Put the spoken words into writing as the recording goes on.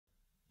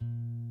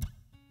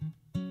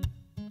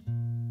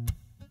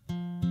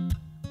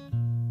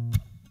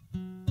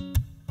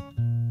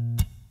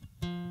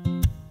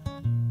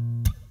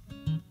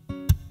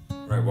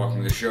Alright, welcome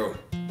to the show.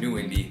 New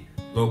indie,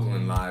 local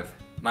and live.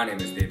 My name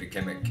is David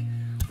Kimmick.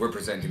 We're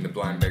presenting the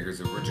Blind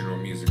Beggars Original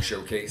Music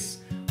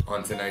Showcase.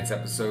 On tonight's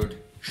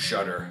episode,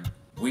 Shudder.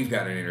 We've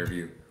got an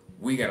interview.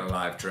 We got a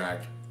live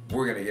track.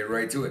 We're gonna get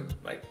right to it,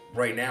 like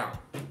right now.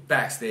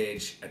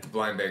 Backstage at the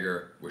Blind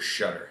Beggar with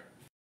Shudder.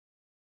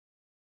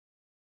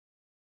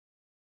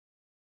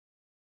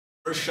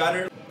 For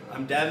Shudder,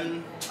 I'm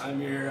Devin.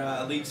 I'm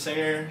your lead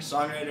singer,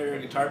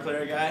 songwriter, guitar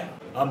player guy.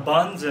 I'm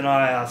Buns and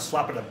I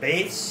slap at the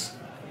bass.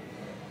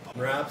 I'm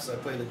Raps, I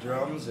play the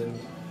drums and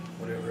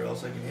whatever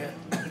else I can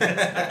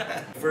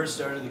hit. First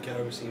started the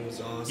Calgary scene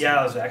was awesome. Yeah,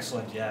 it was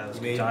excellent. Yeah, it was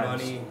You good made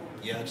times. money,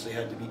 you actually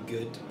had to be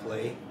good to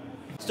play.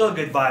 Still a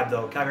good vibe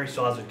though. Calgary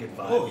still has a good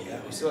vibe. Oh yeah,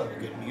 we still have a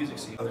good music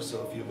scene. There's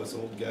still a few of us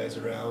old guys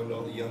around,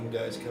 all the young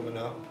guys coming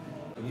up.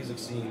 The music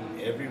scene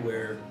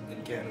everywhere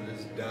in Canada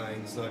is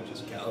dying, it's not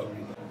just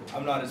Calgary.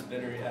 I'm not as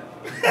bitter yet.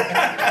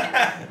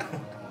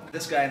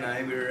 This guy and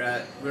I, we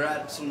were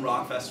at some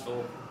rock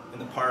festival in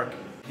the park.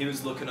 He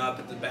was looking up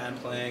at the band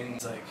playing.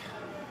 He's like,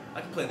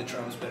 I can play the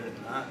drums better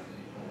than that.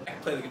 I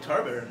can play the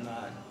guitar better than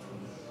that.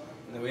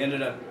 And then we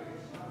ended up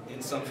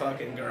in some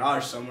fucking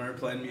garage somewhere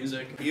playing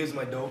music. He was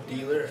my dope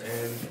dealer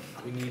and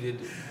we needed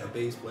a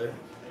bass player.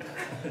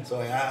 So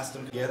I asked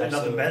him together. Had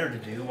nothing better to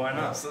do. Why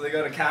not? So they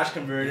go to Cash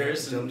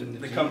Converters Yeah, and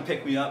they come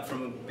pick me up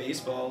from a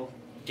baseball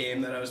game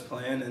that I was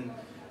playing, and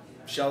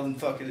Sheldon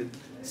fucking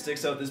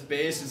sticks out this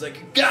bass. He's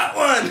like, "Got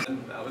one!"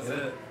 And that was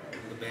it.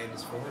 The band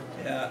is formed.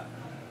 Yeah.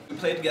 We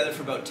played together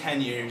for about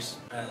 10 years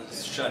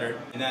as Shudder,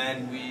 and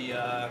then we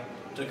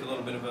took a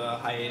little bit of a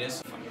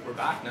hiatus. We're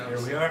back now. Here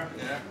we are.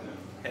 Yeah.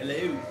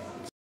 Hello.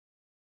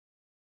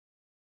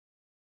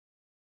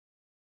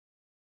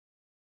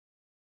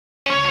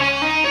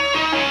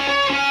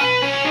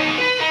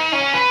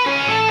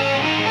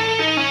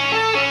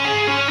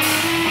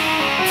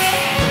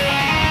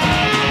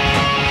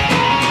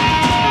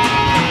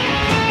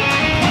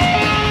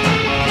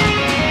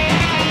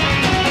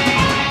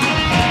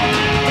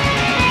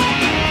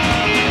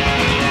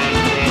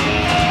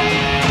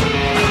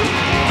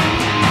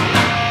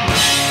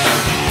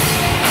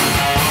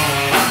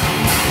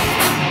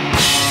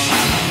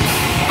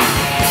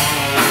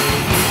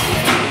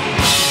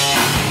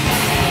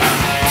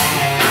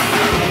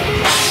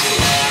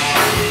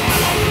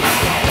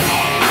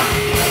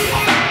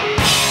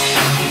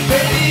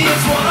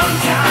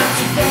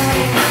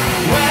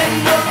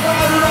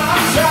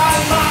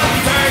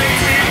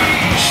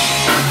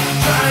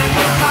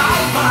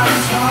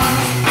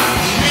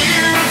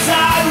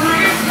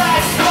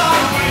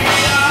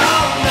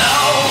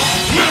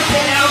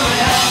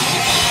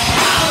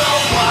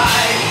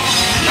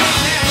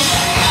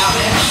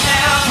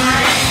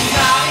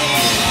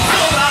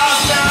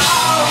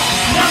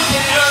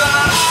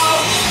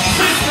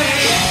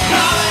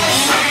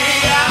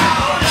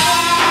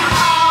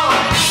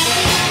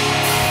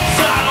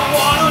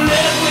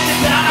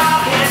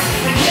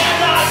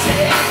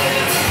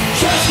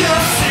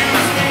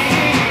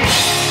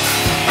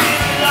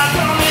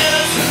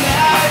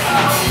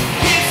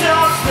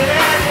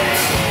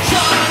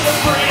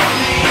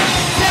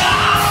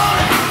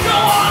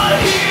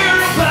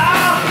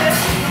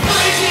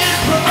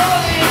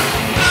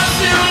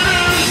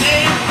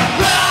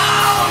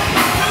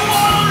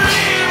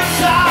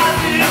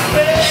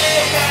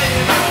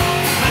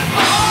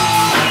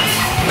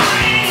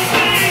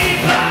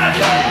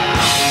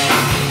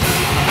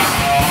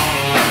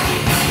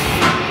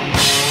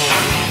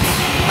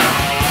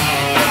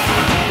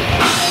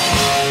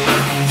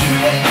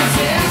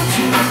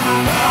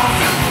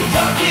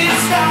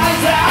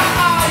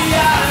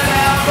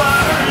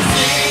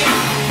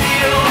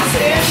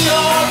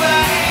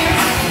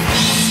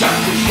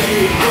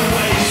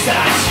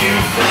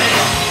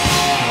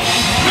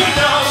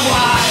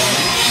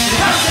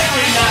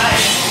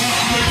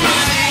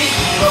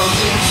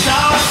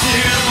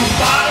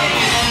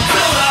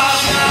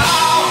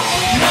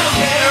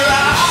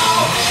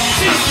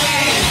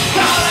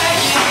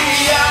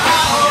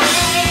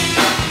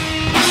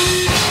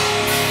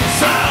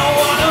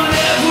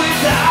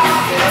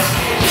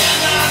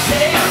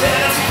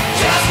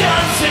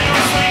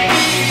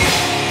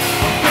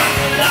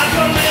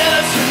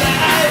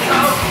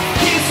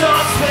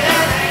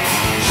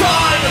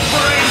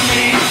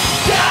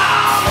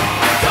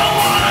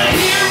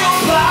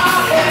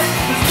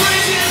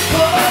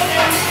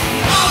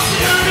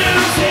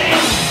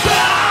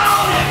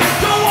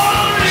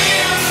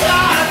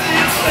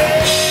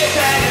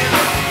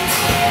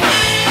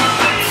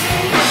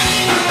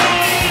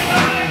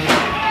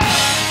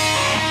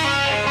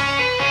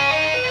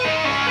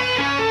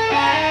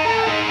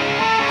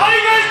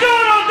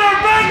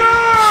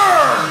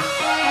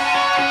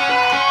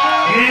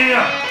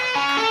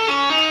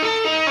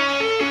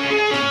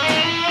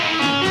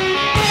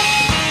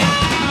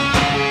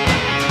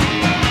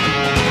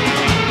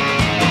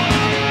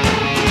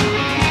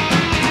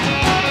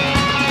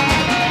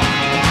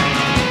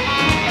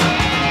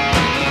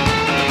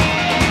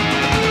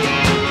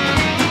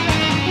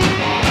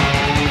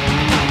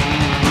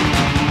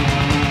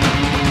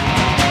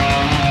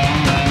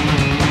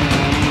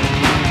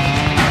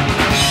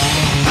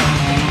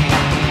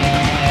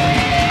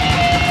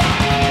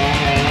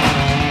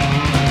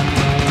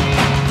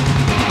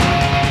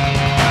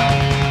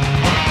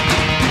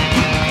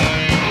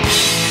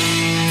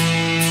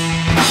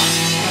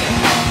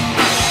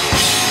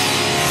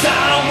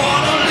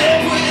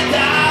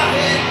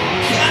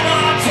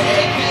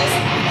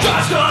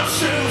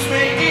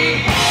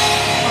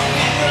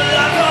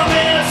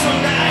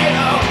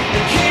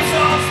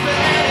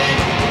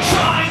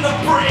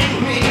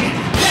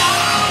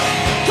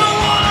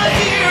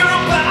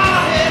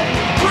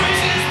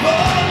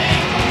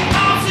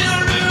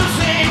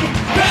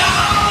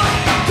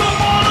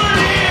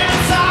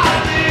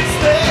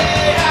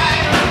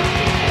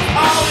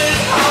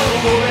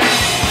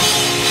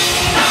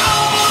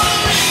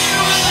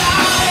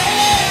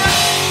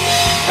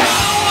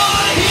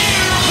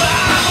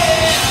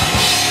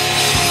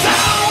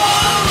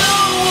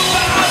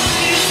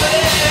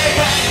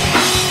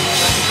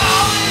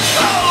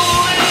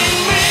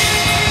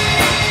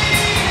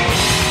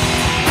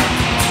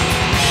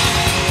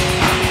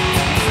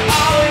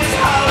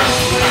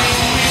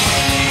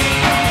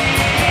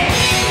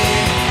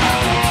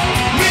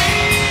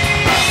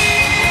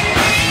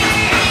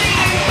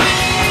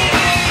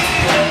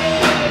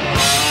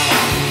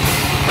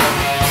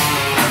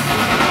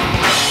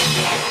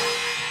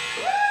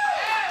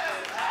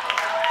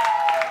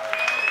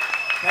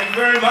 Thank you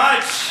very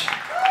much.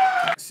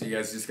 So you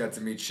guys just got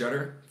to meet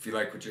Shudder. If you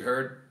like what you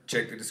heard,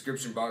 check the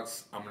description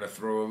box. I'm going to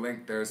throw a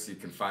link there so you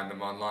can find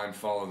them online,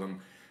 follow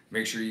them.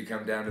 Make sure you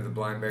come down to the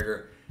Blind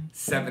Beggar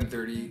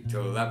 7:30 to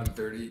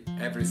 11:30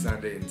 every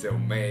Sunday until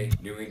May.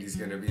 New Indie's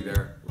going to be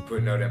there. We're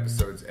putting out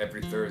episodes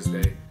every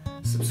Thursday.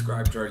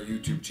 Subscribe to our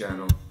YouTube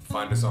channel.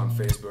 Find us on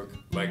Facebook.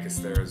 Like us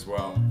there as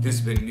well. This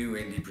has been New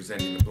Indie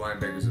presenting the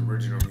Blind Beggars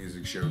Original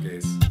Music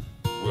Showcase.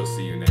 We'll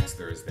see you next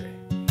Thursday.